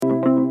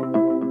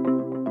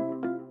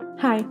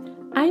Hi,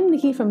 I'm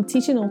Nikki from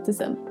Teaching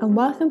Autism, and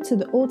welcome to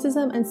the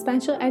Autism and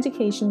Special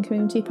Education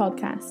Community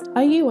Podcast.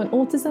 Are you an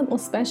autism or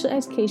special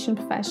education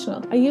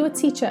professional? Are you a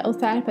teacher or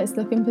therapist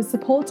looking for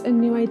support and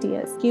new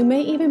ideas? You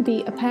may even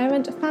be a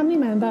parent, family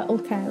member, or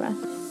carer.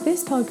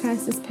 This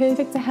podcast is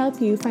perfect to help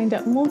you find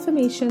out more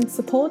information,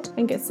 support,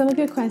 and get some of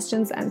your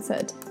questions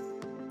answered.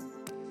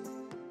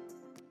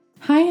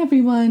 Hi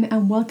everyone,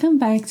 and welcome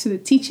back to the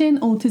Teaching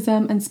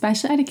Autism and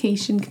Special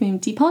Education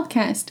Community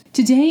Podcast.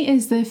 Today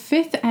is the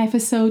 5th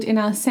episode in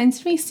our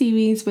sensory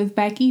series with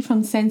Becky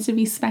from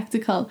Sensory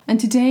Spectacle, and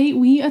today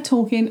we are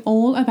talking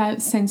all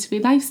about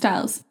sensory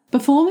lifestyles.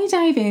 Before we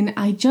dive in,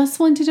 I just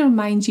wanted to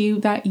remind you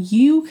that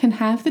you can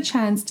have the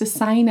chance to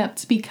sign up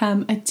to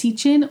become a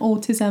Teaching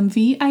Autism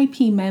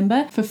VIP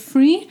member for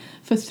free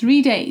for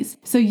 3 days.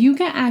 So you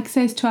get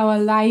access to our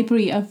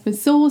library of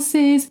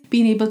resources,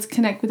 being able to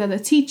connect with other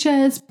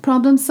teachers,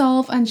 problem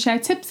solve and share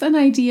tips and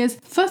ideas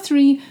for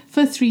free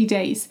for 3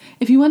 days.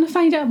 If you want to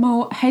find out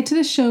more, head to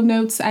the show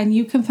notes and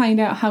you can find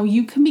out how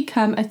you can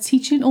become a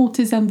Teaching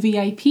Autism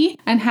VIP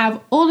and have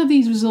all of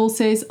these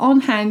resources on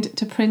hand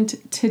to print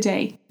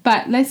today.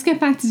 But let's get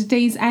back to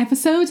today's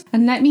episode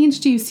and let me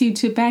introduce you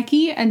to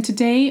Becky, and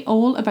today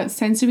all about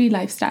sensory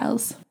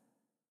lifestyles.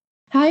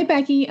 Hi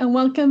Becky, and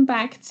welcome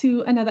back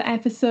to another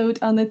episode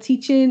on the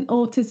Teaching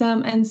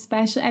Autism and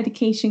Special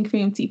Education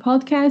Community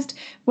Podcast,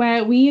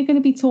 where we are going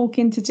to be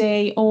talking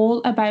today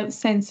all about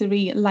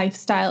sensory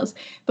lifestyles.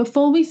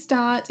 Before we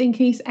start, in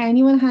case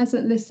anyone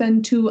hasn't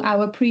listened to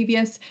our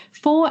previous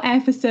 4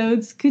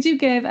 episodes, could you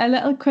give a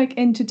little quick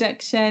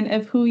introduction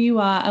of who you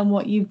are and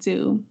what you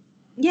do?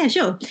 Yeah,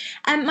 sure.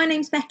 My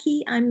name's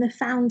Becky. I'm the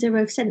founder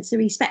of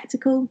Sensory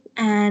Spectacle,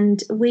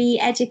 and we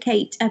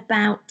educate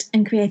about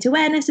and create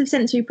awareness of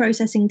sensory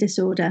processing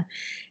disorder.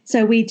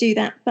 So we do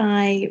that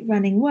by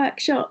running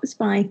workshops,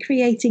 by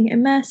creating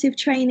immersive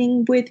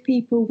training with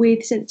people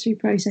with sensory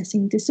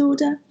processing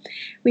disorder.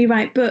 We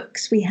write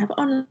books, we have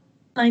online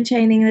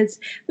training. There's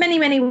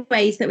many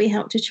ways that we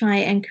help to try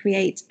and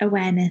create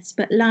awareness,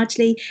 but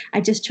largely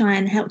I just try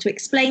and help to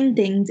explain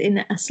things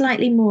in a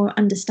slightly more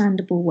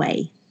understandable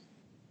way.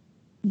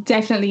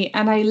 Definitely.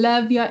 And I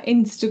love your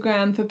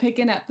Instagram for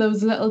picking up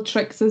those little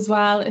tricks as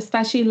well,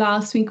 especially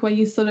last week where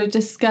you sort of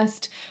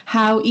discussed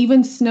how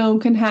even snow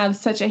can have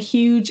such a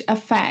huge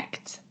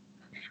effect.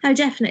 Oh,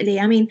 definitely.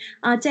 I mean,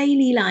 our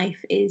daily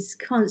life is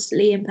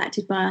constantly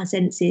impacted by our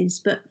senses,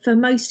 but for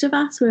most of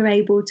us, we're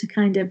able to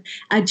kind of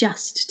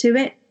adjust to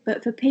it.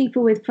 But for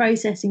people with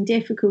processing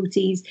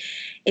difficulties,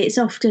 it's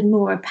often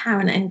more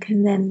apparent and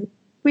can then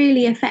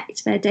really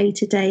affect their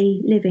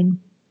day-to-day living.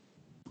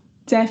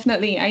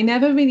 Definitely. I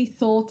never really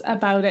thought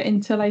about it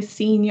until I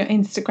seen your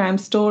Instagram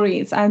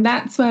stories. And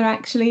that's where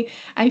actually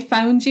I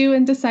found you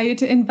and decided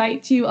to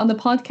invite you on the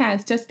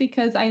podcast, just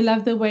because I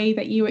love the way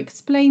that you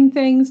explain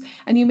things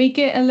and you make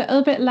it a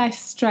little bit less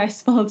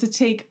stressful to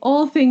take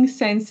all things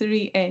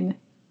sensory in.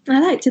 I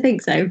like to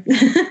think so.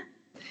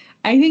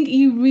 I think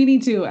you really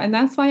do. And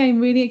that's why I'm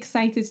really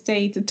excited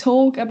today to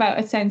talk about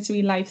a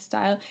sensory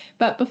lifestyle.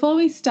 But before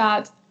we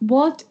start,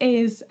 what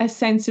is a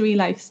sensory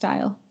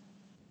lifestyle?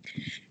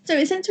 So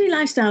a sensory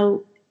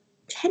lifestyle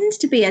tends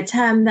to be a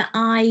term that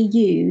I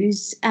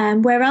use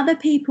where other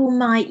people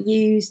might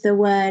use the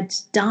word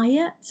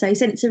diet, so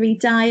sensory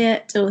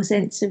diet or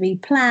sensory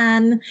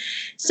plan.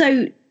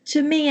 So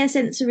to me, a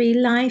sensory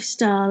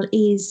lifestyle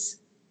is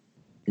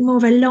more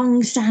of a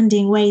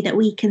long-standing way that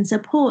we can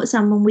support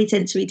someone with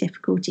sensory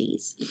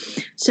difficulties.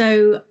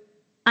 So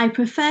I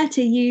prefer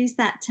to use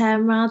that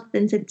term rather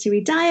than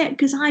sensory diet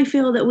because I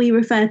feel that we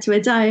refer to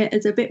a diet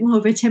as a bit more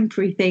of a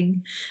temporary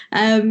thing.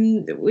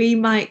 We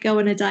might go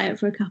on a diet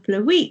for a couple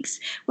of weeks,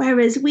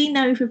 whereas we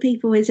know for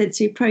people with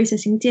sensory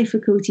processing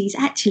difficulties,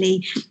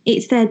 actually,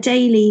 it's their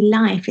daily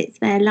life, it's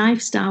their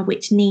lifestyle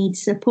which needs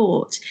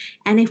support.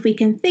 And if we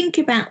can think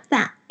about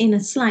that in a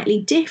slightly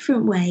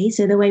different way,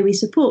 so the way we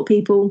support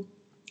people,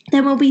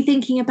 then we'll be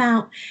thinking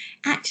about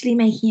actually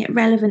making it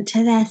relevant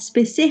to their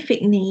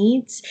specific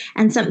needs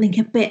and something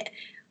a bit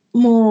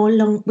more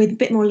with a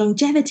bit more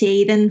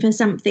longevity than for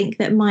something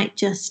that might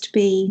just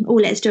be, oh,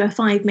 let's do a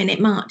 5-minute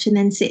march and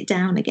then sit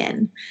down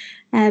again.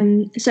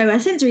 So a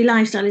sensory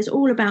lifestyle is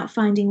all about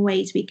finding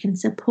ways we can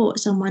support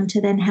someone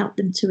to then help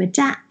them to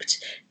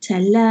adapt, to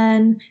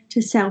learn,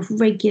 to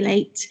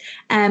self-regulate.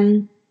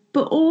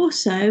 But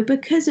also,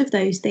 because of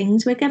those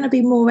things, we're going to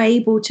be more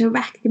able to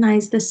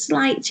recognise the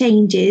slight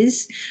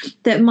changes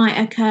that might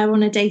occur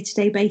on a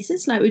day-to-day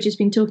basis, like we've just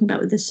been talking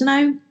about with the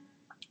snow.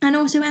 And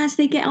also as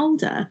they get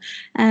older,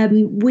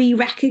 we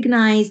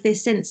recognise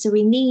this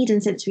sensory need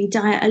and sensory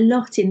diet a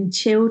lot in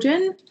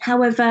children.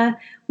 However,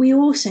 we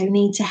also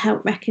need to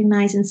help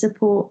recognise and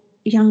support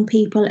young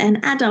people and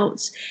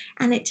adults,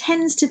 and it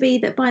tends to be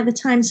that by the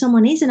time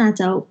someone is an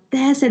adult,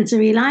 their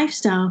sensory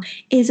lifestyle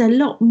is a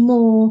lot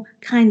more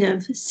kind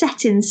of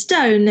set in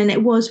stone than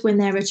it was when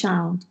they're a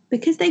child,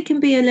 because they can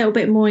be a little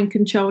bit more in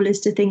control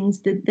as to things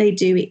that they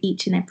do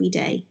each and every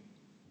day.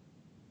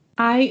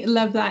 I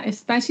love that,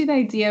 especially the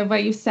idea where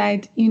you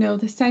said,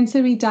 the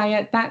sensory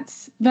diet,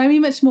 that's very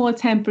much more a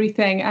temporary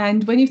thing.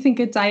 And when you think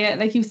of diet,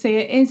 like you say,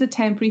 it is a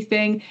temporary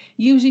thing.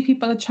 Usually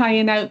people are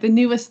trying out the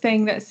newest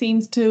thing that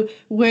seems to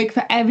work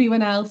for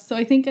everyone else. So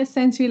I think a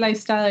sensory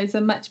lifestyle is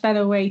a much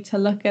better way to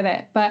look at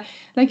it. But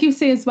like you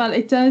say as well,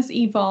 it does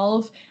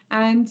evolve.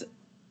 And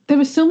there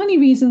are so many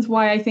reasons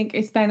why I think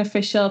it's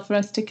beneficial for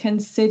us to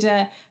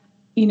consider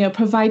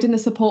providing the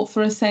support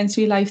for a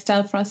sensory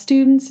lifestyle for our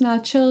students and our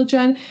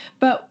children.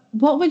 But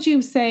what would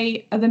you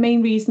say are the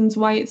main reasons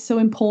why it's so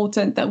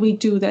important that we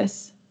do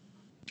this?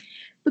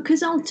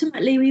 Because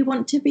ultimately we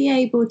want to be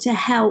able to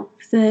help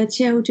the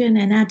children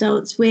and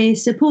adults we're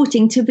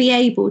supporting to be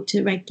able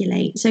to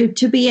regulate, so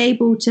to be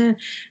able to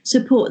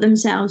support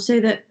themselves,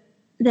 so that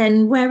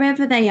then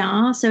wherever they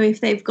are, so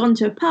if they've gone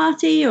to a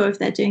party or if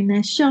they're doing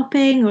their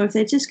shopping or if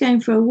they're just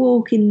going for a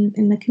walk in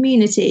the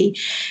community,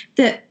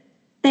 that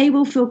they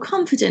will feel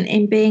confident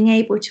in being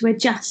able to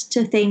adjust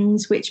to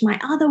things which might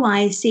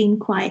otherwise seem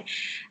quite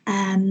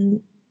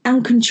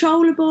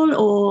uncontrollable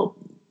or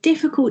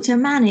difficult to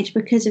manage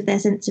because of their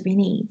sensory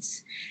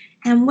needs.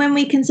 And when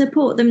we can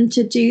support them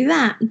to do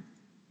that,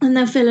 and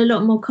they'll feel a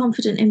lot more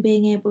confident in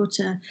being able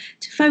to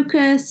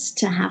focus,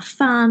 to have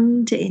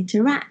fun, to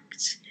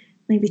interact,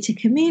 maybe to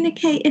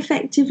communicate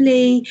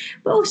effectively,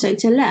 but also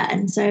to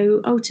learn.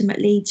 So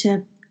ultimately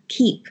to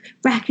keep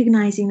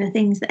recognizing the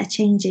things that are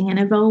changing and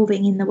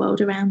evolving in the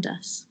world around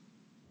us.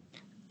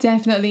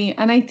 Definitely.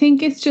 And I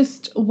think it's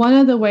just one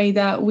other way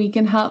that we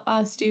can help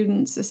our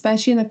students,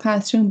 especially in the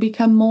classroom,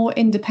 become more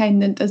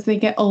independent as they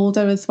get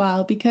older as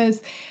well.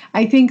 Because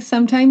I think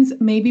sometimes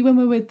maybe when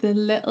we're with the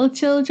little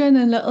children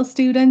and little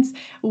students,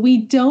 we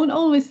don't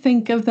always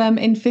think of them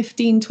in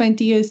 15,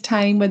 20 years'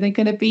 time when they're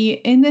going to be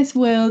in this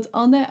world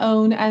on their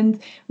own.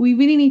 And we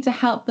really need to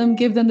help them,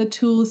 give them the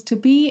tools to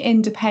be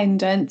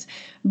independent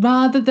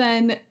rather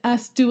than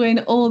us doing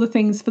all the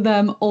things for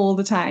them all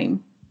the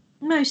time.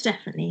 Most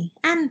definitely.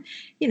 And,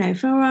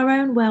 for our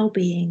own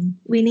well-being,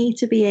 we need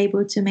to be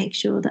able to make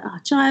sure that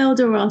our child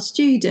or our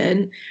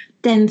student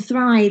then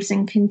thrives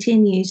and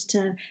continues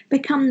to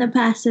become the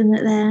person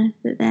that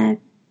they're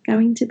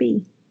going to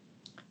be.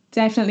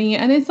 Definitely.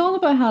 And it's all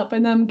about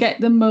helping them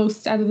get the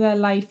most out of their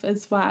life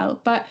as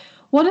well. But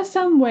what are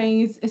some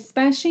ways,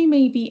 especially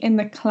maybe in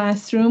the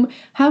classroom,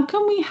 how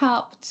can we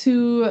help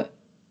to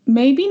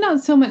maybe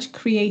not so much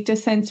create a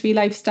sensory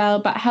lifestyle,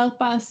 but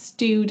help our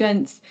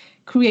students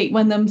create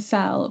one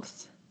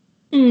themselves?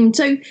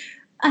 So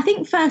I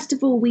think, first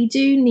of all, we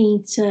do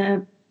need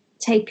to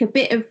take a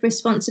bit of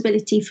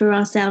responsibility for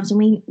ourselves,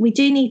 and we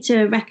do need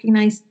to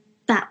recognise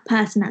that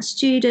person, that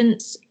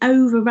student's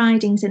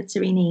overriding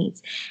sensory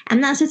needs.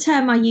 And that's a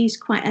term I use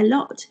quite a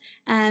lot.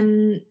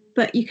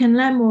 But you can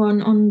learn more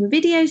on the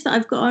videos that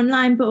I've got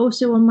online, but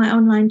also on my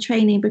online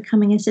training,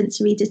 Becoming a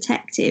Sensory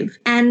Detective.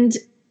 And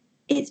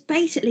it's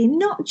basically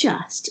not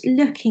just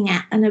looking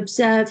at and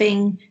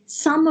observing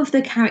some of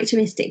the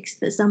characteristics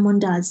that someone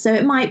does. So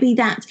it might be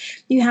that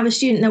you have a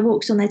student that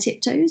walks on their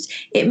tiptoes.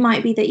 It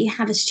might be that you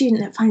have a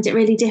student that finds it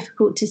really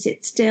difficult to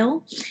sit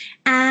still.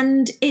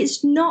 And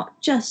it's not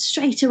just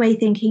straight away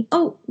thinking,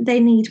 oh,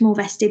 they need more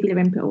vestibular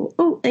input, or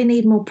oh, they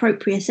need more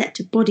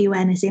proprioceptive body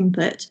awareness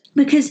input,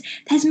 because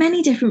there's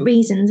many different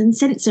reasons and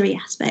sensory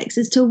aspects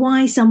as to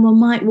why someone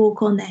might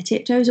walk on their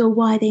tiptoes or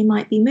why they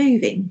might be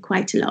moving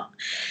quite a lot.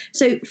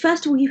 So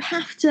first of all, you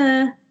have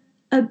to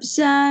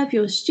observe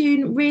your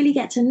student, really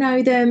get to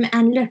know them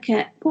and look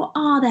at what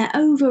are their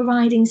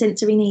overriding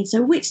sensory needs.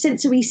 So which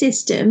sensory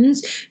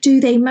systems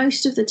do they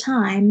most of the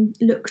time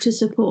look to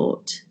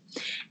support?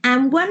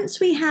 And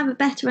once we have a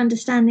better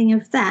understanding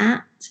of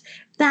that,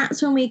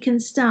 that's when we can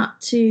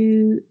start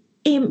to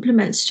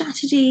implement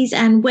strategies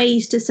and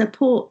ways to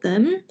support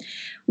them.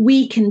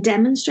 We can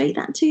demonstrate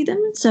that to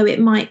them. So it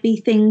might be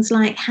things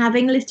like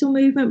having little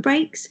movement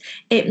breaks.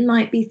 It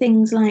might be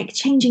things like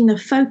changing the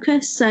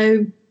focus.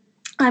 So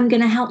I'm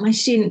going to help my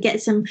student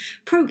get some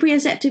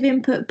proprioceptive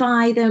input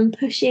by them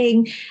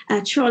pushing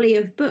a trolley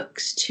of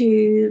books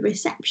to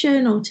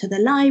reception or to the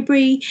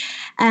library.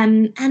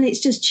 And it's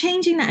just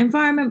changing that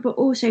environment, but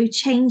also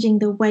changing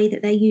the way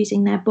that they're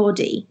using their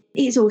body.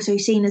 It's also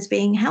seen as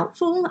being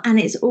helpful, and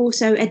it's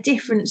also a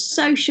different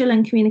social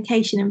and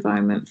communication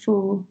environment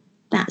for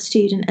that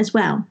student as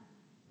well.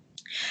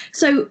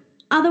 So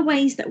other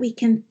ways that we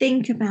can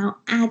think about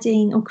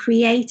adding or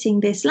creating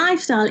this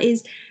lifestyle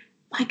is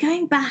by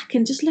going back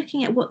and just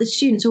looking at what the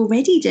student's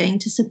already doing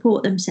to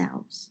support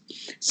themselves.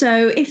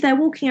 So if they're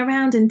walking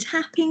around and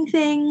tapping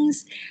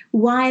things,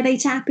 why are they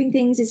tapping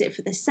things? Is it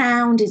for the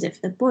sound? Is it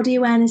for the body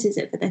awareness? Is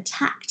it for the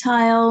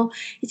tactile?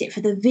 Is it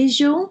for the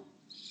visual?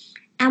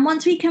 And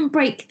once we can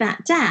break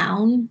that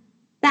down,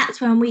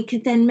 that's when we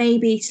could then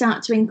maybe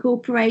start to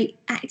incorporate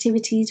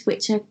activities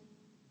which are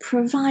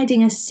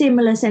providing a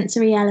similar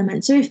sensory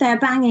element. So if they're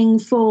banging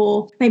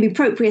for maybe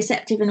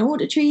proprioceptive and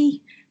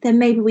auditory, then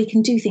maybe we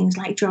can do things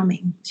like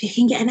drumming. So you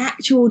can get an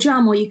actual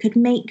drum, or you could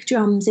make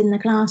drums in the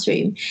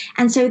classroom.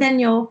 And so then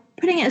you're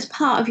putting it as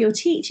part of your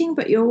teaching,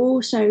 but you're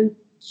also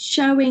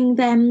showing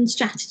them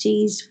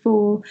strategies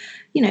for,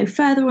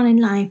 further on in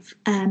life.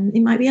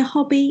 It might be a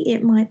hobby,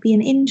 it might be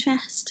an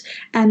interest,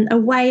 a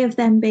way of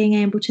them being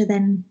able to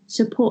then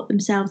support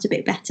themselves a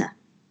bit better.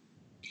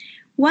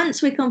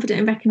 Once we're confident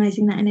in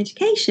recognising that in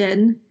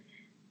education,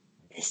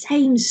 the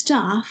same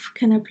stuff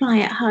can apply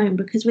at home,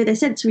 because with a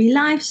sensory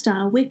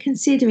lifestyle, we're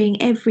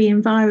considering every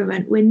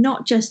environment. We're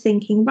not just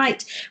thinking,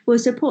 right, we'll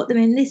support them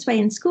in this way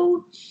in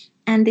school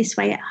and this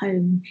way at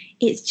home.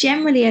 It's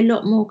generally a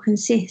lot more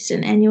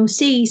consistent, and you'll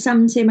see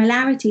some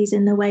similarities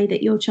in the way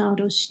that your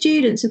child or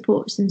student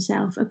supports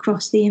themselves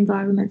across the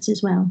environments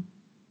as well.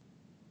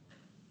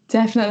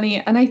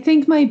 Definitely. And I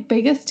think my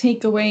biggest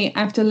takeaway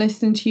after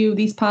listening to you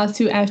these past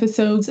 2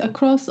 episodes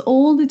across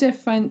all the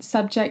different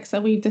subjects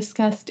that we've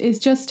discussed is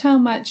just how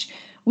much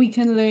we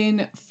can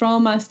learn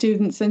from our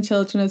students and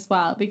children as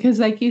well. Because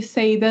like you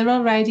say, they're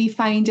already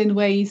finding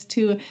ways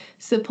to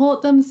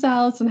support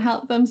themselves and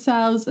help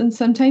themselves. And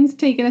sometimes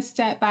taking a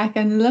step back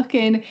and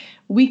looking,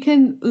 we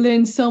can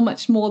learn so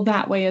much more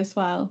that way as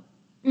well.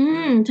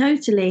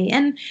 Totally.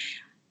 And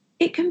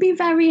it can be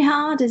very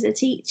hard as a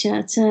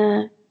teacher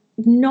to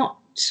not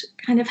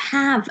kind of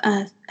have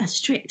a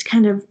strict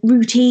kind of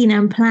routine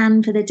and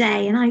plan for the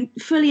day, and I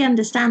fully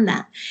understand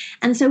that.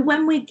 And so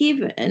when we're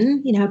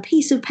given, a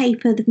piece of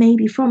paper that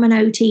maybe from an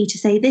OT to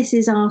say this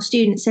is our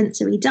student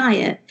sensory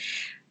diet,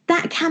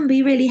 that can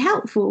be really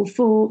helpful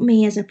for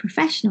me as a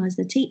professional, as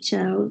the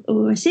teacher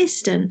or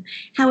assistant.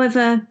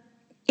 However,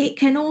 it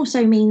can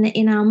also mean that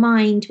in our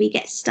mind we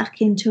get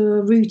stuck into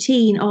a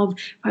routine of,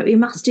 right, we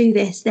must do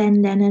this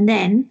then, and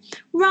then,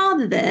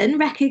 rather than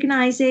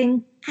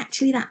recognising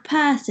actually that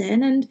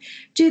person, and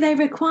do they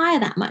require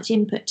that much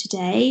input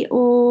today,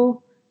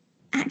 or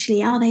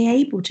actually are they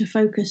able to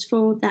focus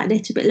for that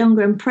little bit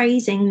longer, and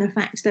praising the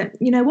fact that,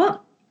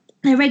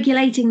 they're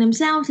regulating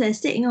themselves, they're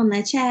sitting on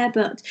their chair,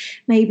 but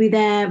maybe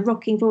they're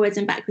rocking forwards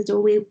and backwards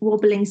or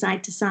wobbling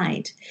side to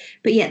side.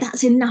 But yet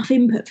that's enough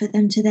input for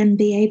them to then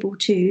be able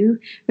to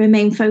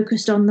remain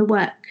focused on the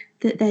work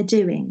that they're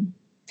doing.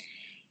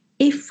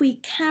 If we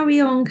carry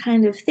on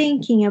kind of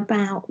thinking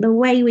about the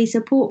way we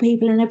support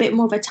people in a bit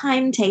more of a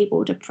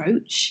timetabled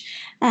approach,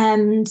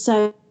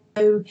 after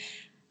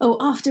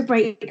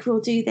break we'll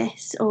do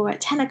this, or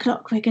at 10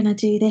 o'clock we're going to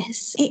do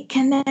this, it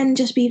can then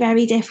just be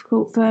very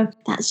difficult for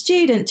that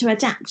student to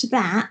adapt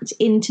that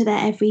into their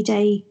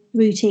everyday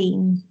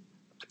routine.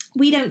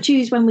 We don't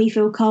choose when we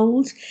feel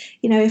cold.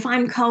 If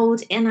I'm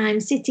cold and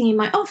I'm sitting in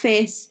my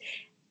office,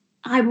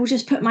 I will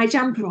just put my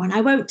jumper on.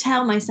 I won't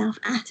tell myself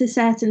at a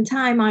certain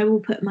time I will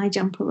put my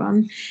jumper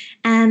on.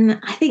 And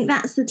I think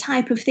that's the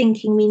type of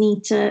thinking we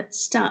need to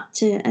start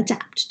to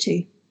adapt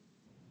to.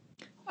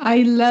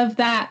 I love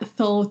that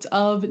thought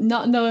of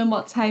not knowing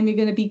what time you're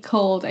going to be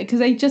cold,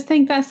 because I just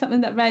think that's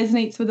something that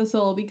resonates with us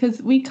all,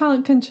 because we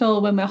can't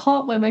control when we're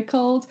hot, when we're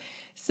cold.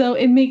 So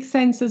it makes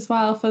sense as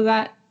well for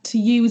that to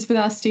use with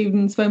our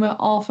students when we're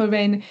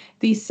offering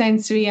these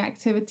sensory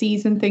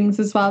activities and things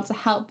as well, to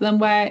help them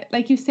where,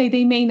 like you say,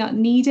 they may not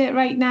need it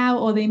right now,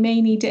 or they may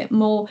need it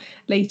more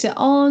later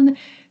on.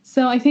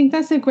 So I think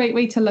that's a great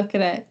way to look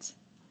at it.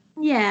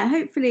 Yeah,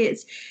 hopefully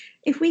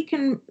if we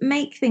can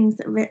make things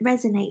that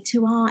resonate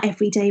to our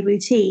everyday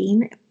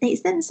routine,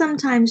 it's then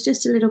sometimes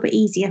just a little bit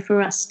easier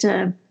for us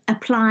to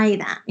apply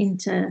that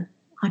into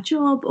our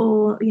job,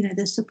 or,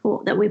 the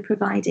support that we're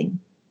providing.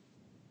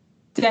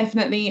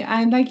 Definitely.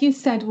 And like you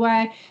said,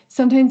 where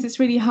sometimes it's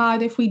really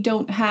hard if we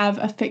don't have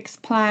a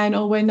fixed plan,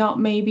 or we're not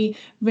maybe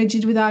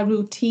rigid with our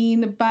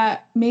routine.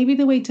 But maybe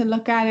the way to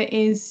look at it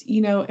is,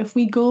 if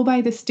we go by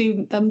the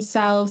student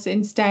themselves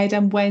instead,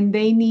 and when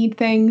they need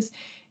things,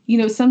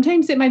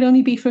 sometimes it might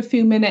only be for a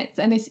few minutes,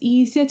 and it's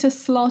easier to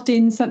slot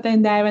in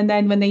something there and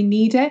then when they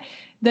need it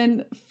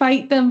than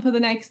fight them for the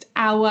next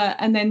hour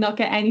and then not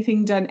get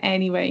anything done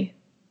anyway.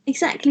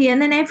 Exactly.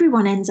 And then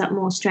everyone ends up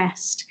more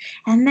stressed.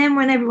 And then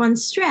when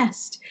everyone's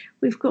stressed,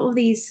 we've got all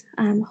these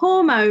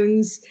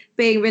hormones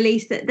being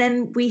released that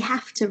then we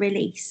have to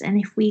release. And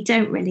if we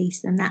don't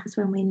release them, that's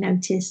when we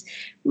notice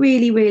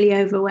really, really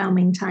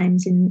overwhelming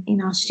times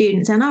in our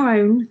students and our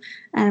own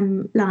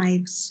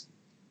lives.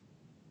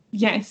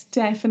 Yes,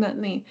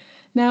 definitely.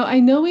 Now, I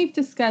know we've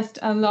discussed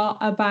a lot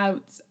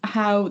about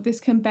how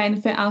this can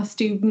benefit our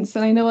students,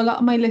 and I know a lot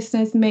of my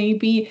listeners may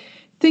be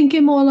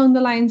thinking more along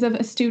the lines of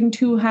a student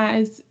who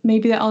has,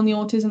 maybe they're on the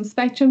autism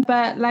spectrum,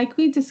 but like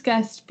we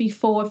discussed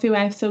before a few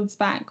episodes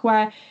back,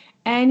 where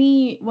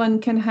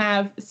anyone can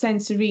have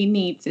sensory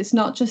needs. It's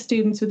not just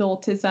students with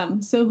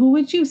autism. So who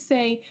would you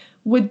say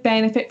would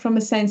benefit from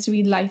a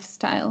sensory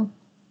lifestyle?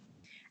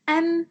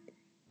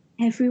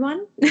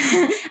 Everyone.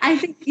 I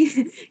think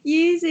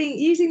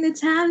using the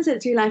term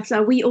sensory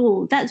lifestyle,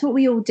 that's what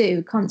we all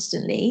do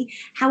constantly.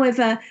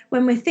 However,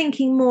 when we're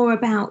thinking more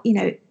about,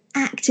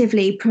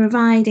 actively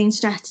providing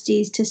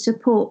strategies to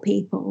support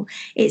people,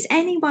 it's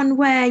anyone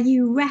where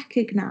you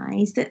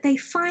recognise that they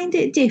find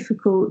it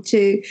difficult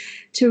to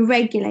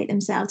regulate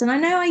themselves. And I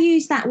know I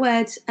use that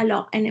word a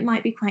lot, and it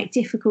might be quite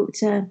difficult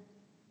to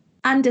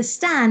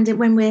understand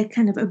when we're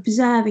kind of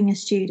observing a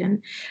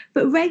student,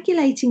 but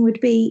regulating would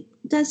be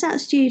does that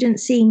student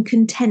seem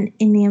content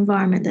in the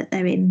environment that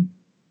they're in?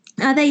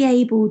 Are they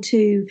able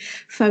to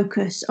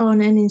focus on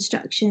an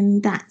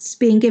instruction that's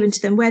being given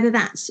to them, whether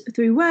that's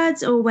through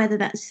words or whether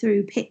that's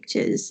through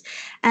pictures?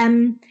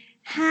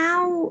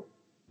 How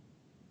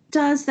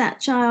does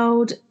that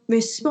child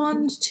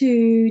respond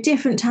to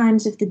different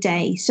times of the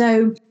day?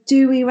 So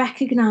do we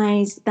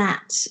recognise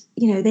that,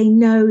 they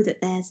know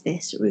that there's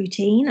this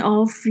routine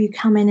of you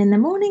come in the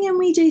morning and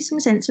we do some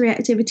sensory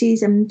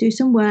activities and do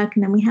some work,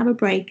 and then we have a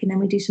break and then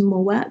we do some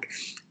more work?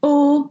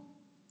 Or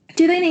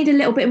do they need a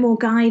little bit more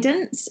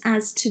guidance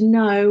as to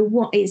know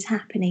what is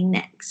happening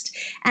next?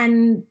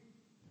 And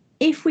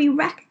if we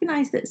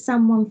recognise that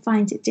someone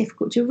finds it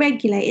difficult to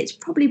regulate, it's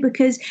probably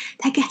because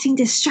they're getting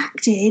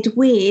distracted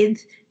with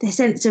the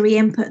sensory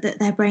input that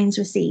their brain's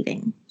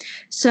receiving.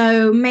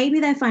 So maybe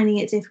they're finding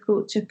it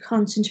difficult to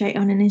concentrate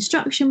on an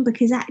instruction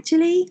because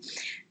actually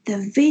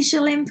the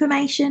visual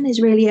information is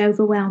really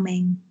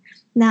overwhelming.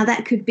 Now,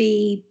 that could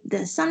be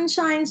the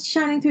sunshine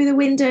shining through the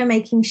window,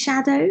 making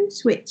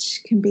shadows,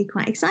 which can be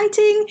quite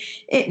exciting.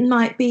 It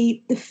might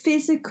be the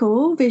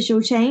physical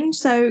visual change.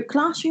 So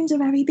classrooms are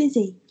very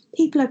busy.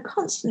 People are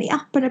constantly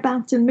up and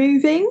about and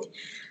moving.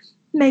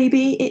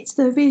 Maybe it's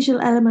the visual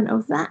element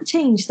of that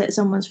change that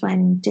someone's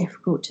finding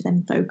difficult to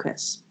then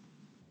focus.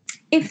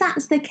 If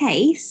that's the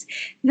case,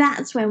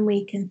 that's when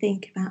we can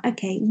think about,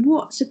 okay,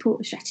 what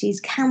support strategies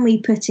can we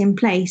put in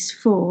place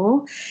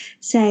for,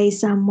 say,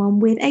 someone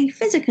with a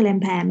physical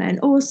impairment,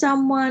 or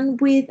someone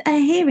with a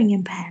hearing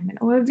impairment,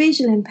 or a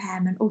visual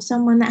impairment, or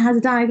someone that has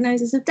a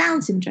diagnosis of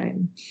Down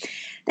syndrome.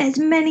 There's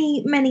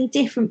many, many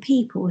different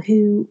people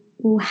who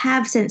will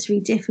have sensory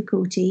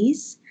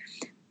difficulties,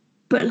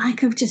 but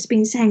like I've just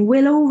been saying,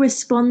 we'll all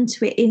respond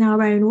to it in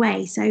our own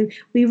way. So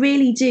we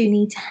really do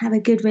need to have a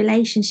good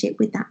relationship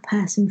with that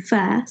person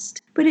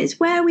first. But it's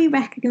where we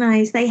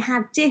recognise they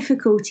have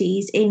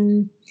difficulties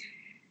in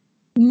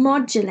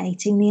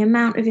modulating the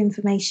amount of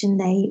information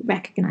they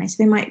recognise.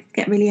 They might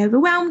get really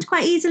overwhelmed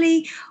quite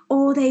easily,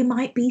 or they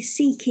might be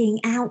seeking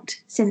out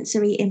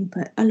sensory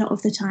input a lot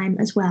of the time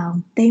as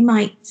well. They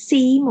might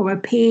seem or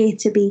appear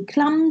to be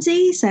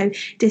clumsy. So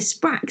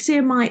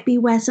dyspraxia might be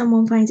where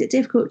someone finds it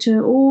difficult to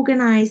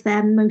organise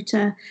their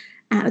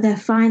their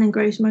fine and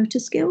gross motor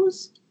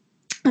skills.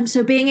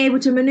 So being able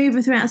to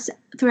manoeuvre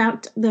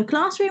throughout the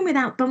classroom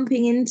without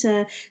bumping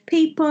into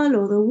people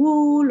or the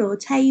wall or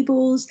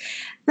tables,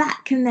 that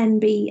can then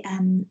be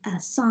a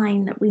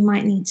sign that we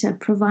might need to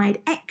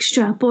provide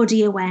extra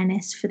body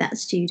awareness for that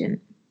student.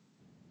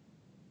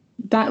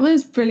 That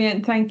was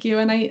brilliant, thank you.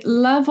 And I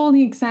love all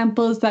the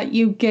examples that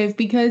you give,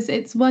 because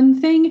it's one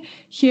thing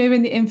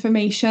hearing the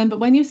information, but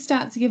when you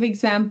start to give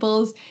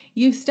examples,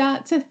 you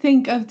start to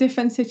think of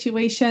different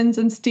situations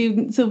and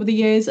students over the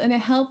years, and it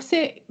helps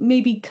it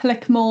maybe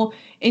click more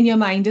in your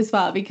mind as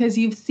well, because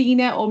you've seen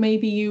it, or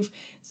maybe you've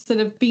sort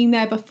of been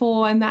there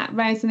before and that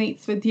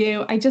resonates with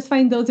you. I just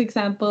find those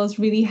examples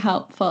really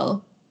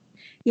helpful.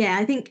 Yeah,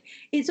 I think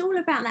it's all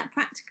about that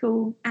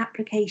practical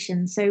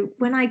application. So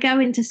when I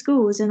go into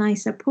schools and I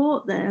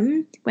support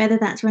them, whether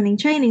that's running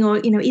training or,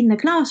 in the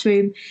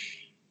classroom,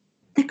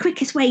 the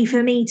quickest way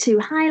for me to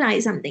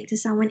highlight something to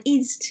someone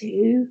is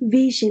to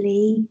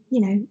visually,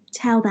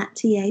 tell that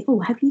TA,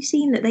 oh, have you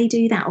seen that they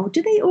do that? Or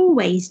do they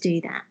always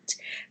do that?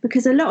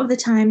 Because a lot of the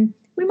time,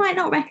 we might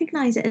not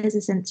recognise it as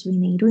a sensory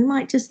need. We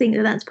might just think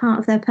that that's part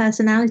of their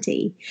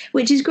personality,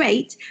 which is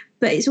great,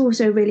 but it's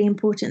also really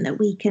important that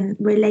we can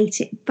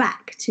relate it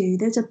back to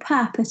there's a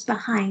purpose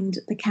behind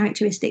the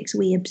characteristics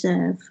we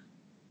observe.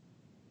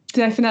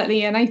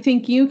 Definitely. And I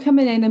think you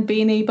coming in and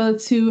being able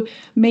to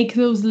make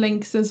those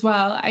links as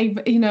well,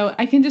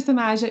 I can just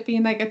imagine it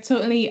being like a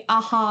totally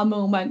aha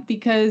moment,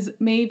 because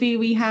maybe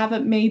we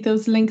haven't made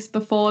those links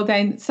before.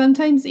 Then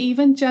sometimes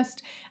even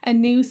just a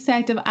new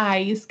set of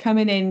eyes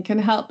coming in can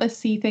help us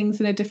see things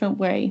in a different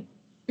way.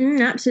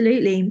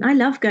 Absolutely. I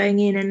love going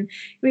in and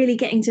really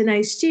getting to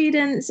know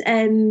students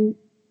and,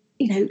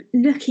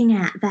 looking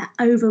at that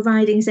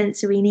overriding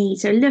sensory need.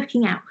 So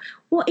looking at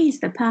what is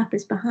the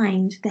purpose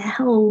behind their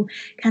whole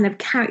kind of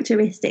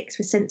characteristics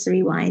for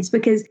sensory wise,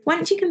 because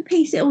once you can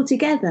piece it all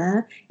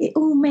together, it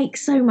all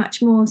makes so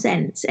much more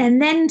sense.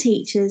 And then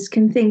teachers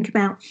can think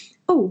about,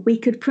 oh, we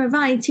could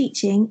provide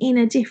teaching in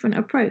a different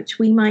approach.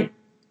 We might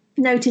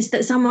notice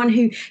that someone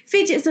who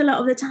fidgets a lot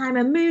of the time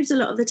and moves a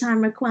lot of the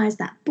time requires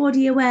that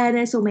body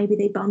awareness, or maybe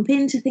they bump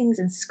into things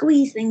and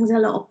squeeze things a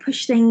lot or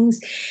push things.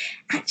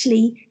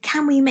 Actually,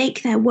 can we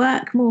make their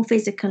work more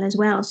physical as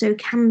well? So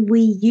can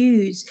we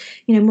use,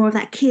 more of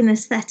that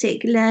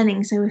kinesthetic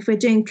learning? So if we're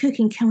doing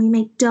cooking, can we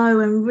make dough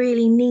and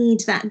really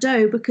knead that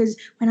dough? Because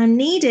when I'm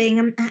kneading,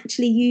 I'm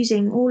actually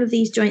using all of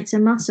these joints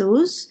and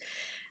muscles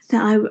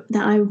that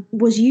I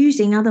was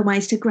using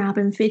otherwise to grab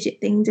and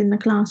fidget things in the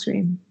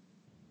classroom.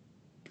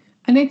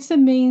 And it's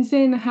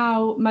amazing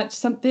how much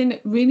something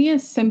really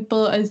as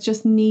simple as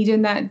just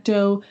kneading that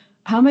dough,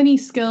 how many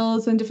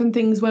skills and different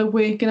things we're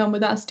working on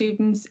with our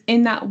students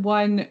in that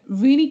one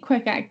really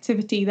quick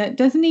activity that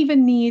doesn't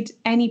even need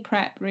any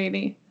prep,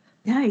 really.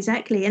 Yeah,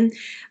 exactly. And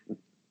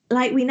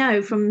like we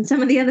know from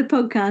some of the other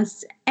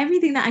podcasts,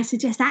 everything that I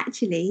suggest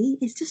actually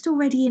is just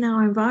already in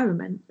our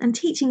environment. And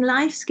teaching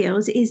life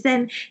skills is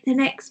then the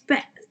next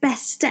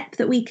best step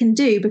that we can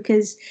do,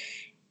 because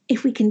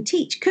if we can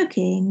teach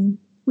cooking,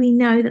 we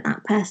know that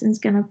that person's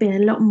going to be a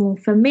lot more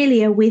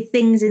familiar with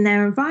things in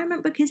their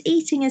environment, because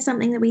eating is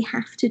something that we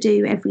have to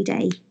do every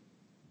day.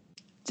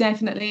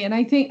 Definitely. And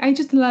I think I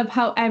just love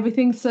how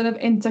everything sort of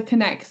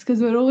interconnects,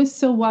 because we're always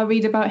so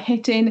worried about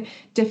hitting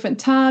different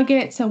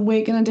targets and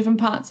working on different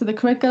parts of the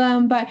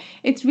curriculum. But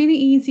it's really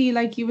easy,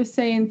 like you were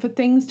saying, for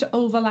things to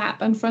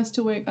overlap and for us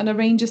to work on a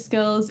range of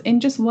skills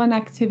in just one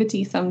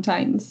activity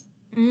sometimes.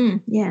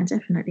 Yeah,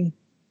 definitely.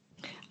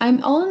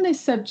 And on this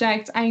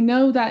subject, I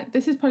know that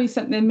this is probably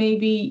something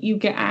maybe you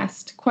get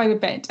asked quite a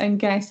bit, I'm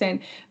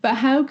guessing, but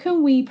how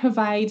can we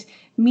provide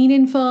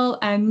meaningful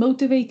and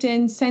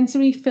motivating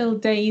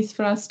sensory-filled days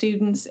for our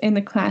students in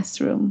the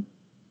classroom?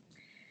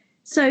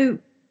 So,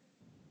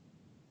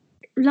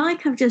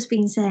 like I've just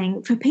been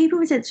saying, for people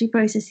with sensory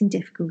processing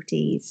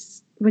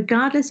difficulties,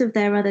 regardless of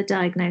their other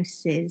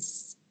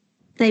diagnoses,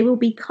 they will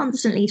be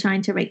constantly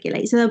trying to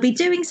regulate. So they'll be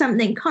doing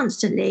something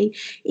constantly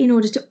in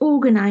order to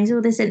organise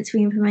all the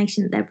sensory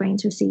information that their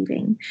brain's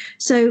receiving.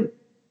 So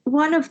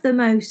one of the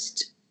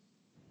most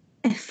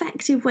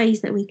effective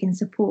ways that we can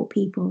support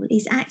people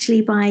is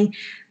actually by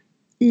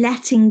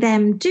letting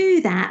them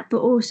do that, but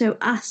also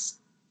us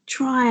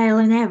trial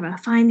and error,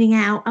 finding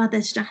out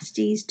other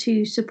strategies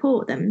to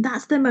support them.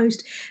 That's the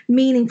most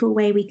meaningful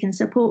way we can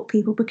support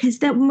people, because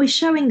then we're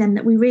showing them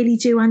that we really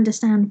do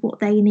understand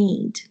what they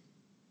need.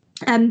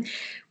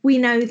 We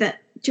know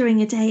that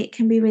during a day it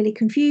can be really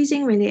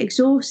confusing, really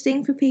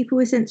exhausting for people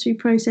with sensory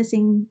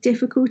processing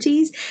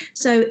difficulties.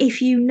 So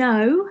if you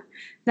know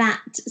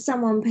that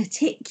someone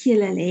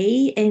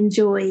particularly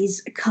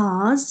enjoys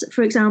cars,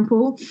 for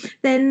example,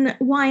 then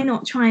why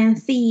not try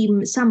and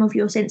theme some of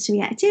your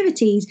sensory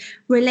activities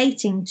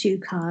relating to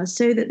cars,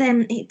 so that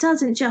then it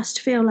doesn't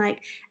just feel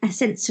like a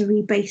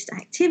sensory-based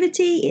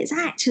activity, it's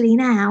actually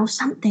now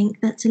something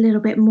that's a little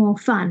bit more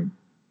fun.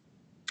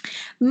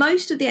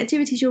 Most of the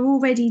activities you're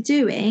already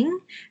doing,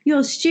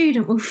 your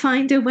student will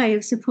find a way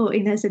of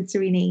supporting their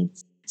sensory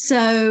needs.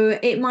 So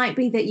it might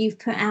be that you've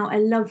put out a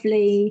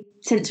lovely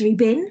sensory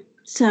bin.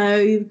 So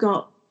you've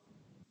got,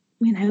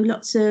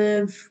 lots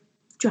of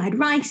dried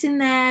rice in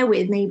there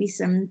with maybe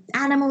some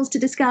animals to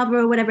discover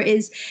or whatever it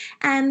is.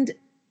 And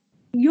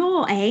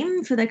your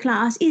aim for the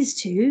class is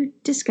to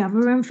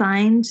discover and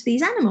find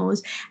these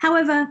animals.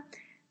 However,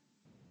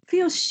 for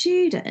your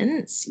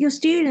students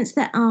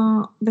that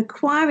are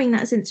requiring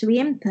that sensory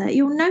input,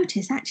 you'll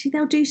notice actually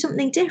they'll do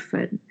something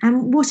different.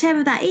 And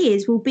whatever that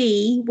is will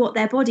be what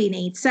their body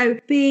needs. So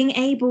being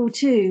able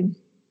to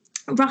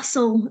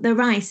rustle the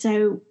rice,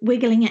 so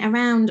wiggling it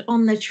around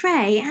on the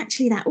tray,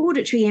 actually that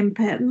auditory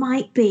input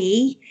might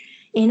be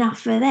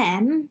enough for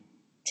them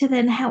to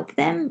then help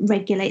them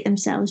regulate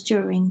themselves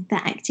during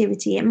that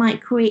activity. It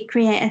might create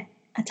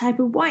a type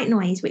of white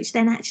noise, which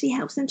then actually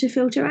helps them to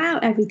filter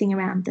out everything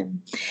around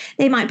them.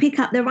 They might pick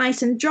up the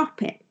rice and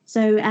drop it.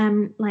 So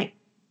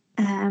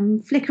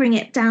flickering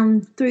it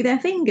down through their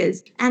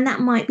fingers. And that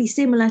might be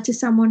similar to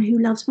someone who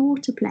loves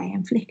water play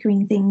and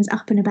flickering things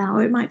up and about,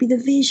 or it might be the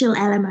visual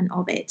element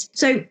of it.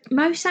 So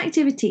most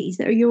activities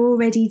that you're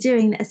already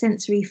doing that are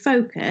sensory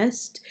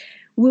focused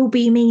will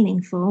be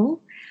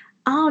meaningful.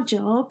 Our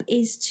job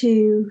is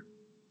to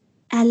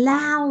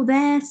allow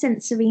their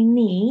sensory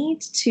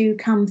need to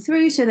come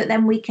through, so that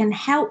then we can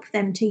help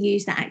them to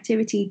use that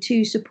activity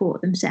to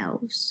support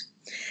themselves.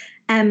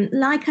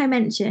 Like I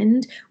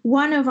mentioned,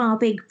 one of our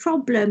big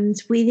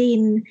problems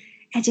within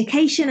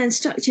education and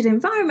structured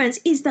environments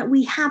is that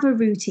we have a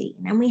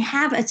routine and we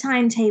have a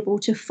timetable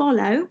to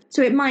follow.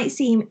 So it might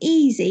seem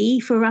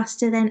easy for us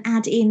to then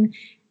add in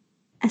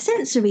a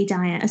sensory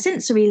diet, a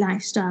sensory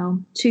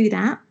lifestyle to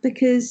that,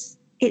 because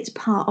it's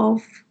part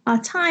of our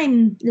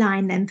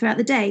timeline then throughout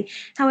the day.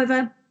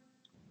 However,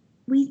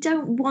 we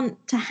don't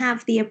want to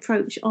have the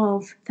approach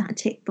of that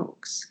tick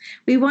box.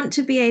 We want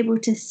to be able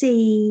to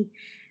see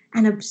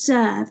and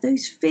observe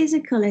those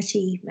physical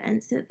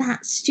achievements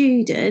that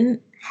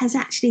student has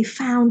actually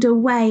found a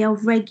way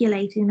of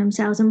regulating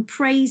themselves, and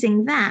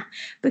praising that,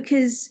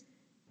 because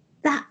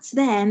that's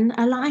then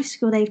a life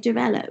skill they've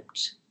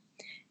developed.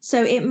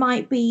 So it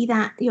might be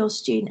that your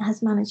student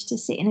has managed to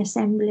sit in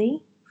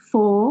assembly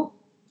for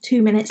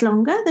 2 minutes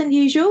longer than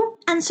usual.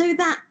 And so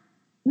that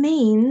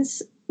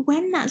means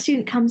when that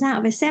student comes out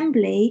of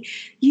assembly,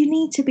 you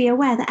need to be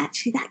aware that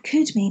actually that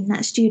could mean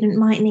that student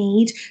might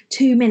need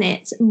 2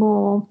 minutes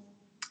more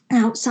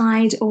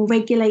outside, or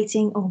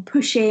regulating or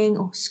pushing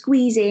or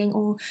squeezing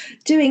or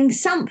doing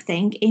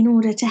something in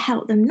order to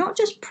help them not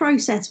just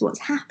process what's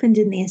happened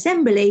in the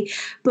assembly,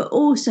 but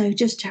also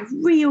just to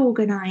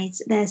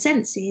reorganize their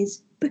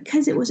senses,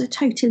 because it was a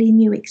totally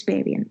new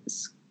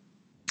experience.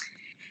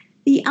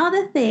 The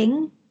other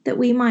thing that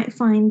we might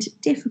find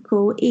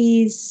difficult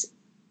is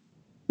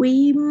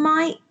we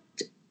might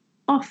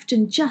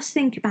often just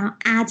think about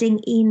adding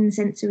in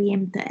sensory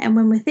input. And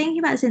when we're thinking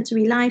about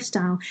sensory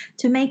lifestyle,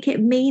 to make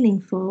it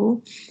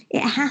meaningful,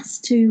 it has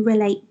to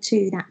relate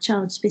to that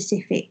child's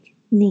specific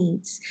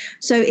needs.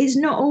 So it's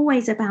not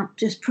always about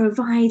just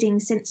providing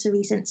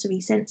sensory.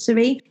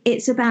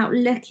 It's about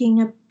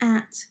looking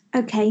at,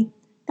 okay,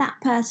 that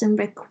person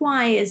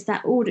requires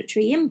that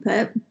auditory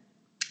input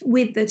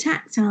with the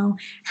tactile.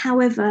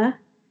 However,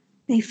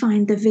 they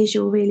find the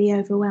visual really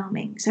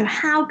overwhelming. So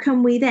how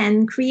can we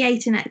then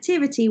create an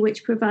activity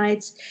which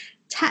provides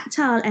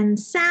tactile and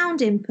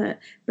sound input,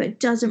 but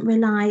doesn't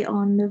rely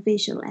on the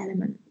visual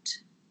element?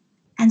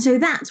 And so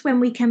that's when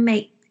we can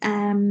make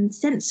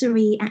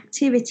sensory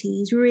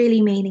activities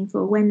really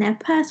meaningful, when they're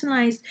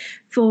personalized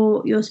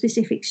for your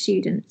specific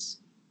students.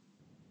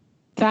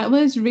 That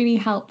was really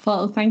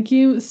helpful. Thank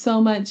you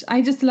so much.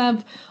 I just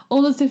love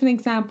all those different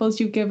examples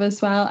you give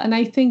as well. And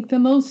I think the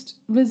most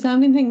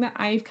resounding thing that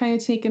I've kind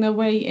of taken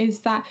away is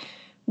that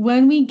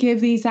when we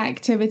give these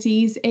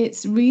activities,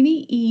 it's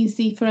really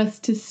easy for us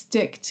to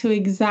stick to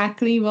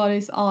exactly what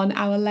is on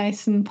our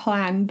lesson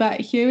plan. But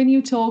hearing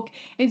you talk,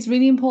 it's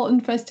really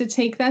important for us to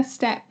take that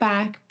step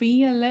back,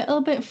 be a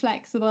little bit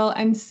flexible,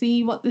 and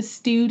see what the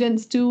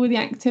students do with the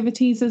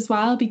activities as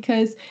well,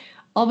 because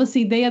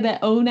obviously they are their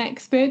own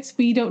experts.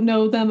 We don't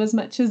know them as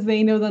much as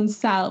they know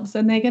themselves,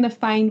 and they're going to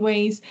find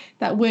ways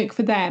that work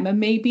for them. And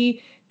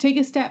maybe take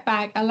a step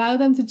back, allow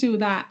them to do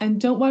that, and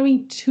don't worry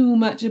too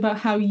much about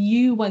how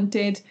you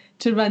wanted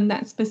to run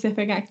that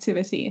specific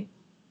activity.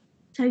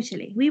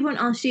 Totally. We want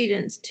our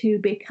students to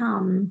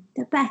become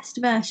the best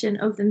version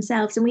of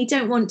themselves, and we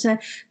don't want to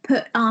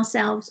put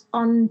ourselves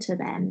onto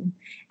them.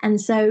 And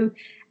so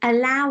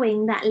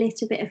allowing that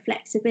little bit of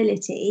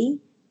flexibility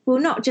will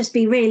not just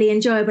be really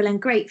enjoyable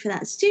and great for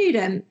that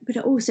student, but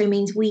it also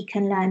means we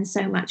can learn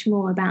so much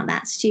more about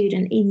that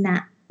student in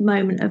that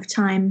moment of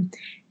time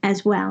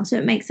as well. So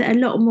it makes it a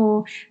lot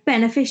more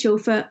beneficial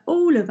for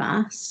all of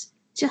us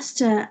just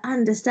to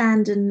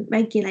understand and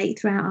regulate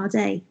throughout our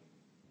day.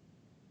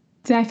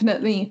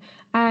 Definitely.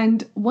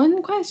 And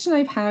one question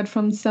I've had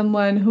from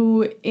someone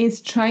who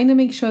is trying to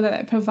make sure that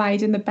they're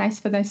providing the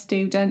best for their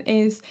student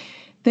is,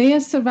 they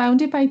are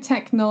surrounded by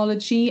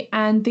technology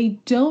and they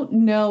don't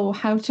know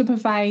how to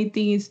provide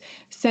these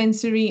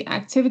sensory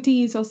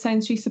activities or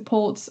sensory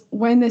supports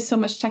when there's so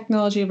much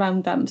technology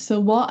around them. So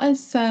what are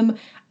some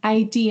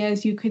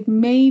ideas you could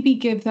maybe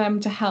give them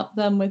to help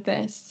them with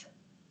this?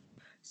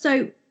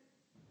 So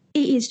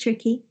it is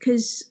tricky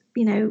because,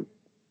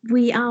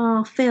 we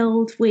are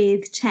filled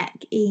with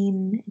tech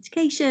in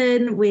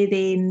education,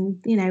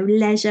 within,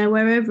 leisure,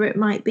 wherever it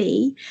might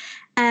be.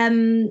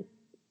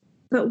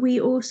 But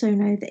we also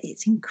know that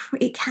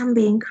it can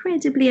be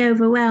incredibly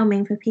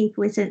overwhelming for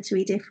people with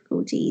sensory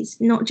difficulties,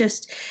 not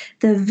just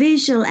the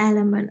visual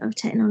element of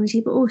technology,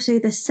 but also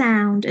the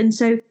sound. And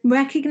so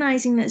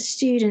recognizing that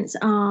students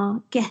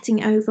are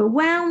getting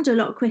overwhelmed a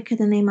lot quicker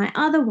than they might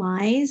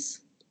otherwise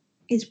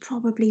is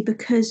probably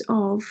because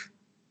of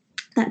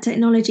that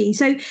technology.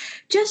 So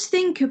just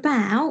think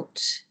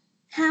about,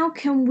 how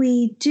can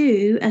we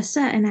do a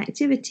certain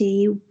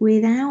activity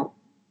without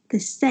the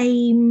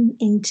same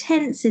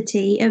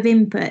intensity of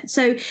input?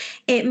 So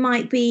it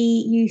might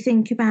be, you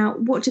think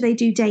about, what do they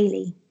do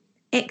daily?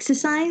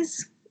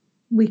 Exercise.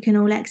 We can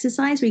all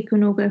exercise. We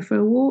can all go for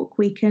a walk.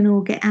 We can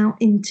all get out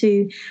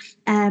into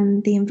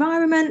the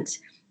environment.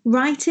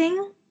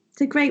 Writing. It's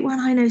a great one.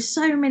 I know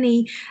so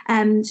many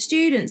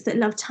students that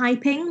love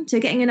typing. So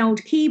getting an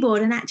old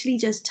keyboard and actually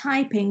just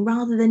typing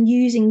rather than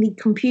using the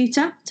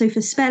computer. So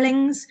for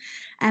spellings,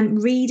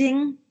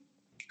 reading,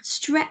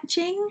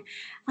 stretching.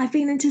 I've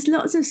been into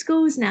lots of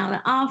schools now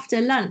that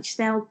after lunch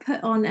they'll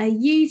put on a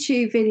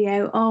YouTube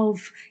video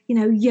of,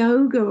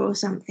 yoga or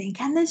something,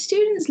 and the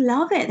students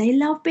love it. They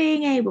love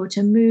being able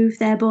to move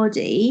their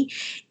body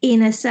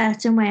in a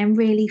certain way and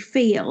really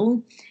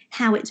feel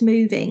how it's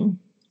moving.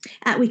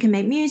 We can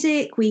make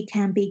music, we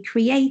can be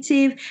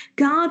creative.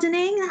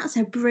 Gardening, that's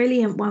a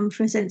brilliant one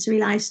for a sensory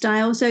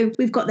lifestyle. So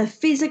we've got the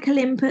physical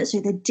input, so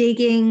the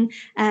digging,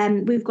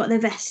 we've got the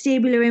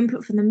vestibular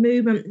input from the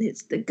movement.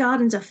 The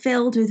gardens are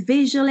filled with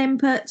visual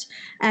input.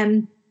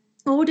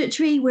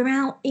 Auditory, we're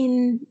out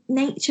in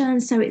nature,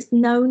 and so it's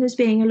known as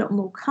being a lot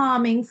more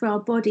calming for our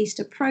bodies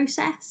to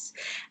process.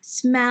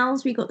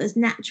 Smells, we got those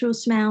natural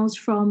smells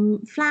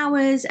from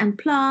flowers and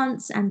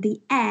plants and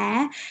the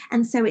air,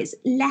 and so it's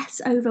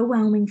less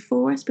overwhelming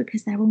for us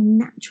because they're all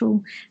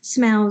natural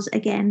smells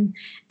again.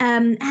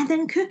 And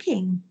then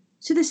cooking.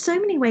 So there's so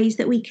many ways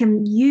that we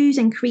can use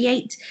and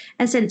create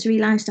a sensory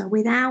lifestyle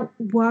without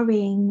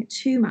worrying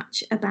too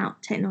much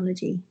about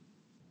technology.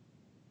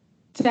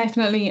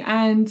 Definitely.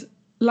 And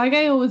like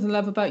I always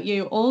love about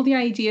you, all the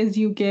ideas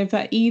you give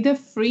are either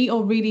free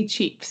or really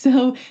cheap.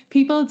 So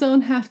people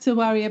don't have to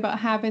worry about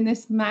having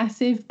this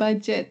massive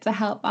budget to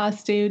help our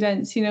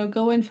students,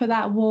 going for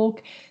that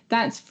walk,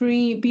 that's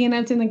free. Being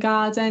out in the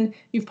garden,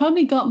 you've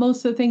probably got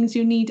most of the things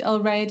you need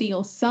already,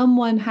 or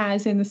someone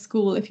has in the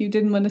school if you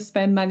didn't want to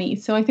spend money.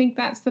 So I think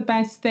that's the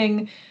best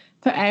thing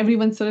for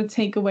everyone sort of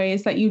take away,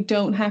 is that you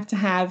don't have to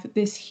have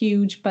this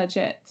huge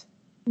budget.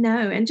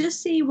 No, and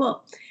just see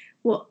what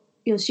what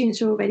your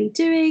students are already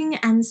doing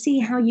and see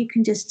how you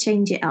can just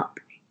change it up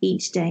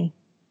each day.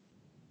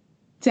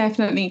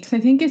 Definitely, because I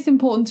think it's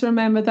important to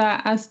remember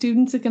that our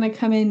students are going to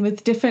come in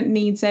with different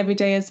needs every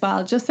day as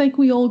well. Just like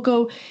we all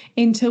go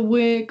into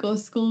work or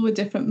school with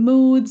different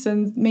moods,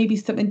 and maybe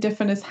something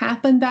different has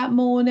happened that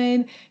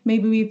morning.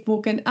 Maybe we've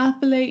woken up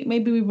late,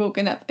 maybe we've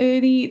woken up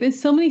early. There's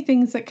so many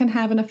things that can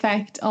have an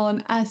effect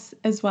on us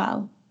as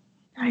well.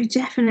 Oh,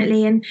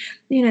 definitely. And,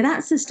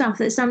 that's the stuff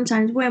that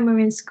sometimes when we're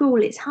in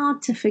school, it's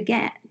hard to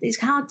forget. It's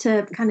hard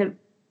to kind of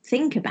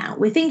think about.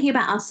 We're thinking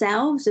about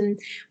ourselves and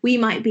we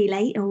might be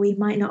late or we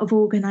might not have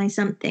organised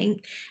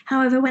something.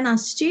 However, when our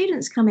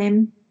students come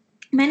in,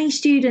 many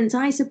students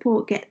I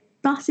support get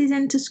buses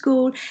into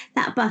school.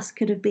 That bus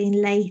could have been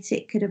late,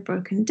 it could have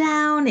broken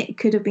down, it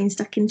could have been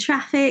stuck in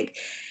traffic.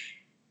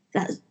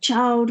 That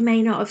child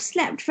may not have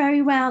slept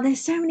very well.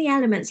 There's so many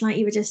elements, like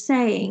you were just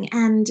saying,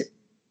 and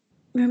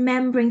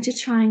remembering to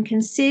try and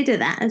consider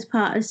that as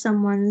part of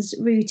someone's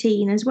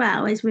routine as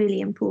well is really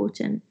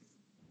important.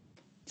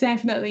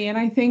 Definitely. And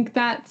I think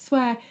that's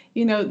where,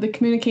 the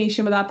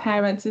communication with our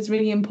parents is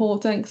really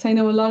important, because I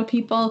know a lot of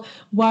people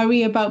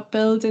worry about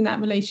building that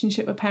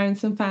relationship with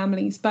parents and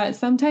families, but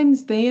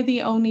sometimes they're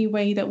the only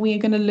way that we're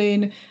going to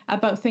learn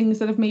about things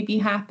that have maybe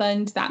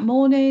happened that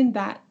morning,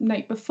 that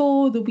night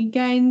before, the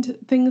weekend,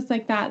 things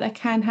like that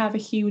can have a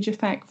huge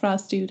effect for our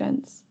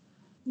students.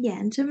 Yeah,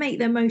 and to make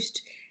the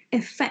most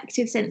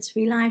effective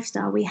sensory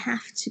lifestyle, we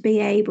have to be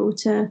able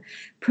to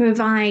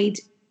provide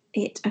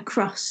it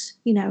across,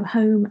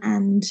 home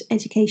and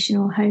education,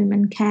 or home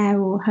and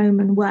care, or home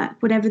and work,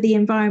 whatever the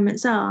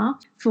environments are,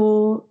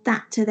 for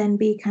that to then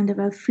be kind of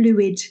a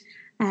fluid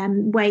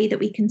way that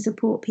we can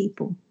support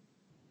people.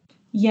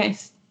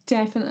 Yes,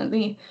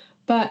 definitely.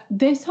 But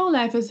this whole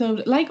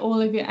episode, like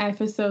all of your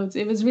episodes,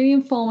 it was really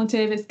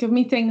informative. It's given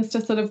me things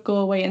to sort of go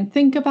away and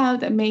think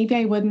about that maybe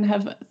I wouldn't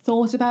have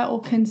thought about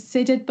or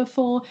considered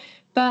before.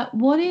 But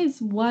what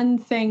is one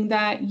thing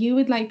that you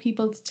would like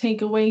people to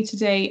take away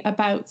today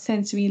about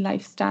sensory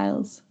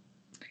lifestyles?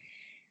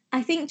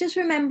 I think just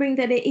remembering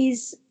that it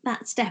is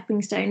that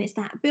stepping stone, it's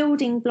that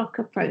building block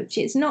approach.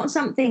 It's not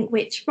something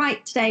which,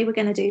 right, today we're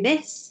going to do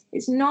this.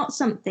 It's not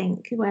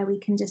something where we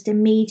can just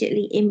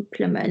immediately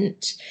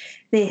implement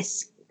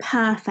this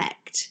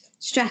perfect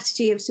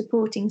strategy of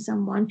supporting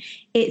someone.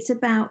 It's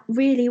about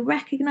really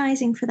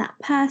recognizing for that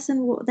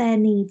person what their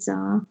needs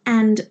are,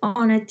 and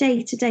on a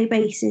day-to-day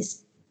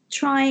basis,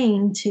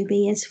 trying to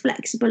be as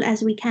flexible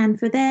as we can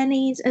for their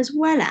needs as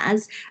well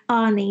as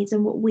our needs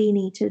and what we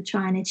need to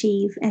try and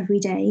achieve every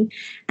day,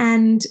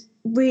 and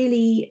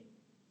really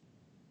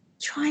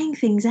trying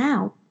things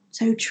out.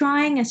 So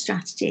trying a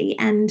strategy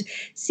and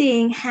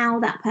seeing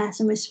how that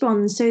person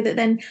responds, so that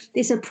then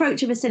this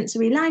approach of a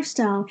sensory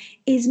lifestyle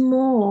is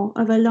more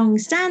of a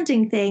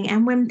long-standing thing.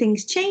 And when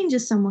things change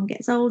as someone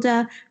gets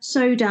older,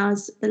 so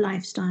does the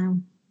lifestyle.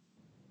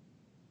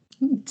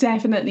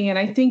 Definitely. And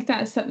I think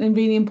that's something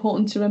really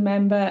important to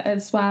remember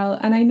as well.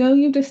 And I know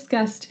you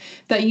discussed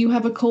that you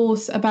have a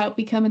course about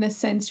becoming a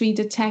sensory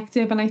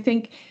detective. And I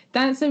think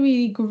that's a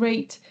really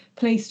great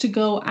place to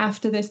go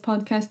after this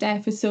podcast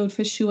episode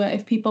for sure,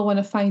 if people want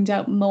to find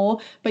out more.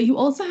 But you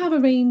also have a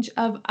range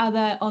of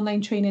other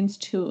online trainings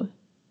too.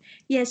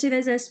 Yeah, so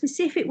there's a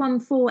specific one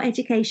for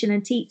education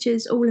and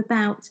teachers, all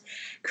about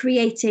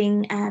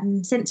creating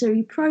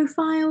sensory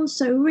profiles.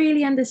 So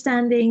really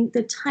understanding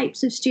the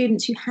types of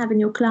students you have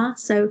in your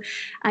class. So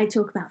I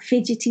talk about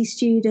fidgety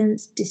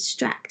students,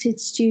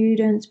 distracted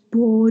students,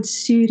 bored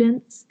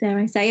students, dare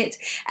I say it,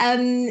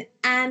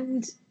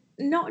 and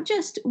not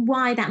just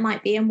why that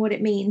might be and what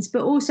it means,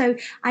 but also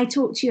I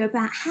talk to you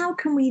about how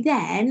can we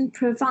then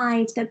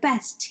provide the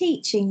best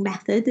teaching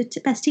method,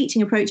 the best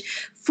teaching approach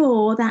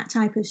for that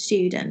type of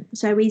student.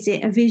 So is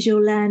it a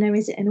visual learner?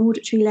 Is it an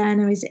auditory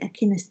learner? Is it a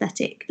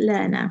kinesthetic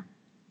learner?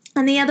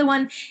 And the other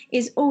one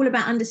is all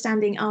about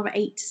understanding our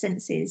 8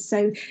 senses.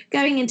 So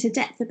going into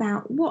depth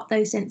about what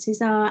those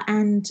senses are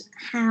and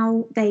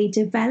how they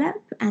develop,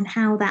 and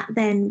how that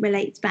then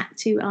relates back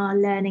to our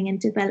learning and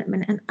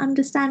development and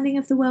understanding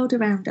of the world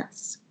around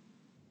us.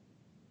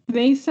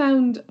 They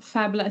sound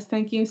fabulous.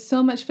 Thank you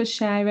so much for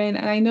sharing.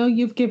 And I know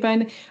you've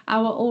given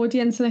our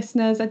audience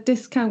listeners a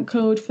discount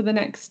code for the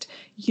next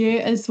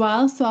year as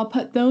well. So I'll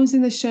put those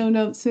in the show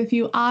notes. So if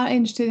you are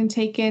interested in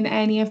taking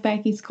any of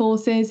Becky's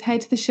courses,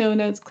 head to the show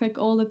notes, click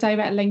all the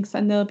direct links,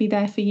 and they'll be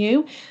there for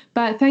you.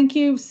 But thank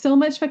you so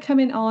much for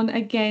coming on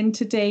again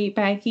today,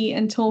 Becky,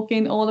 and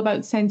talking all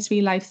about sensory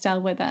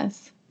lifestyle with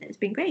us. It's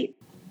been great.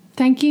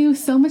 Thank you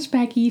so much,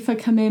 Becky, for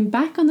coming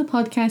back on the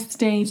podcast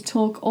today to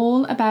talk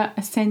all about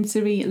a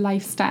sensory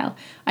lifestyle.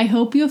 I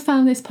hope you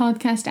found this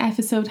podcast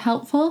episode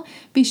helpful.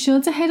 Be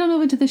sure to head on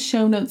over to the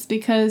show notes,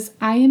 because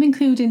I am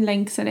including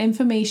links and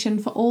information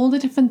for all the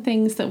different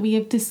things that we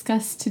have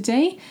discussed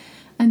today.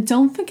 And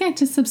don't forget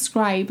to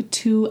subscribe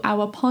to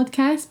our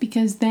podcast,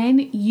 because then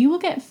you will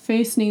get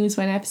first news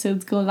when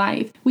episodes go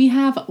live. We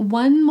have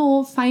one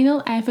more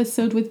final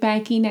episode with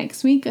Becky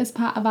next week as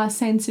part of our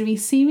sensory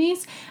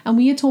series, and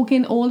we are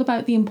talking all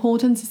about the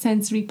importance of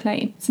sensory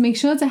play. So make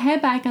sure to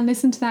head back and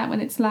listen to that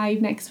when it's live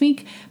next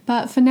week.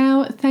 But for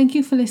now, thank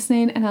you for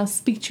listening, and I'll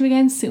speak to you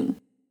again soon.